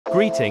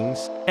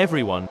Greetings,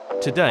 everyone.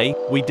 Today,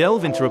 we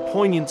delve into a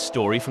poignant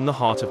story from the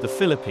heart of the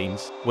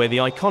Philippines, where the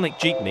iconic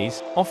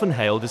jeepneys, often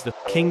hailed as the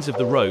kings of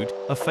the road,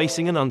 are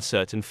facing an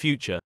uncertain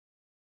future.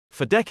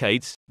 For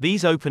decades,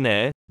 these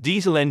open-air,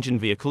 diesel-engine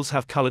vehicles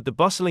have colored the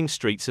bustling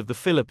streets of the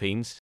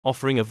Philippines,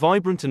 offering a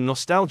vibrant and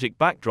nostalgic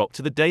backdrop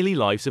to the daily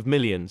lives of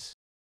millions.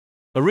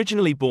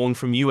 Originally born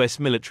from U.S.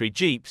 military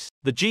jeeps,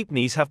 the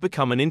jeepneys have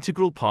become an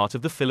integral part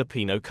of the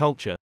Filipino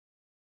culture.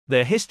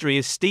 Their history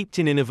is steeped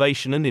in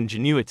innovation and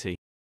ingenuity.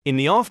 In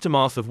the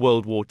aftermath of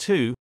World War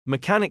II,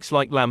 mechanics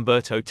like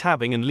Lamberto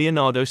Tabing and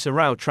Leonardo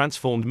Serrao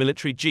transformed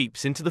military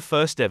jeeps into the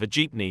first-ever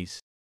jeepneys.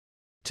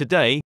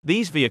 Today,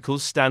 these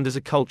vehicles stand as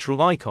a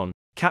cultural icon,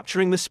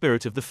 capturing the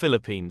spirit of the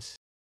Philippines.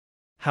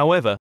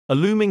 However, a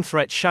looming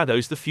threat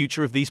shadows the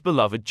future of these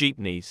beloved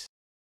jeepneys.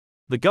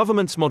 The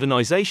government's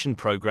modernization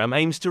program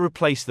aims to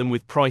replace them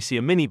with pricier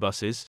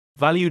minibuses,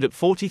 valued at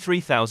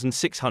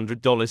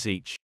 $43,600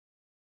 each.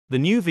 The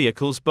new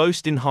vehicles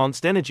boast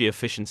enhanced energy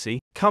efficiency,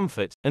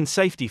 comfort, and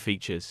safety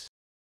features.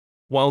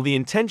 While the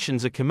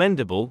intentions are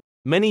commendable,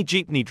 many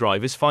jeepney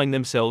drivers find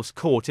themselves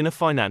caught in a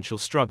financial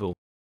struggle.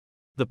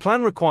 The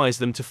plan requires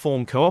them to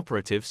form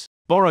cooperatives,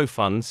 borrow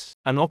funds,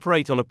 and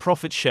operate on a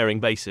profit-sharing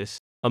basis,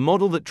 a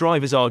model that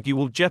drivers argue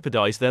will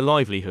jeopardize their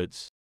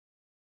livelihoods.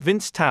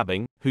 Vince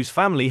Tabing, whose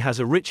family has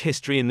a rich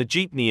history in the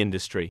jeepney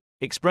industry,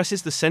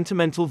 expresses the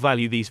sentimental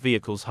value these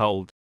vehicles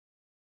hold.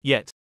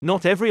 Yet,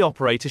 not every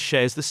operator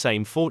shares the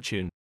same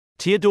fortune.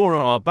 Teodoro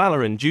R.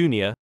 Balaran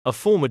Jr., a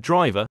former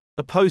driver,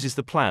 opposes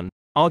the plan,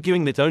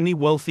 arguing that only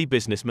wealthy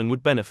businessmen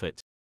would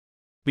benefit.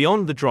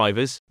 Beyond the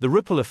drivers, the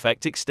ripple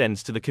effect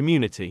extends to the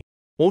community.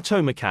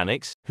 Auto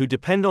mechanics, who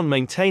depend on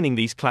maintaining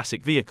these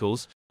classic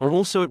vehicles, are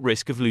also at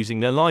risk of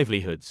losing their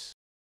livelihoods.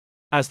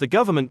 As the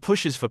government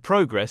pushes for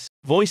progress,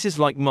 voices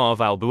like Marv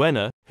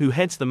Albuena, who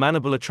heads the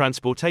Manila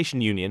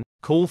Transportation Union,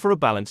 call for a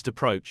balanced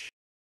approach.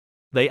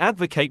 They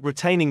advocate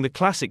retaining the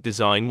classic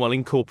design while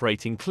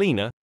incorporating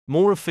cleaner,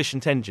 more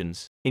efficient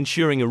engines,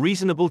 ensuring a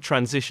reasonable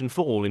transition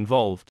for all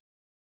involved.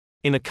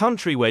 In a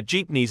country where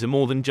jeepneys are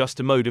more than just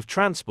a mode of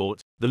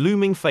transport, the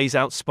looming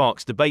phase-out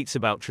sparks debates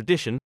about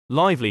tradition,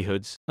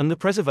 livelihoods, and the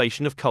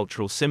preservation of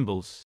cultural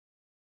symbols.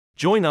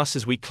 Join us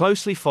as we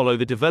closely follow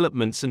the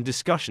developments and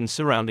discussions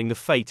surrounding the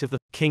fate of the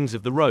kings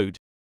of the road.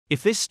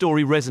 If this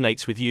story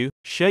resonates with you,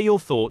 share your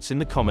thoughts in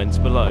the comments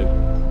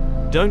below.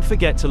 Don't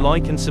forget to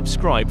like and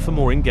subscribe for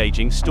more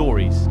engaging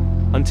stories.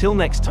 Until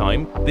next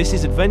time, this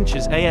is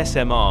Adventures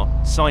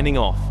ASMR, signing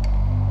off.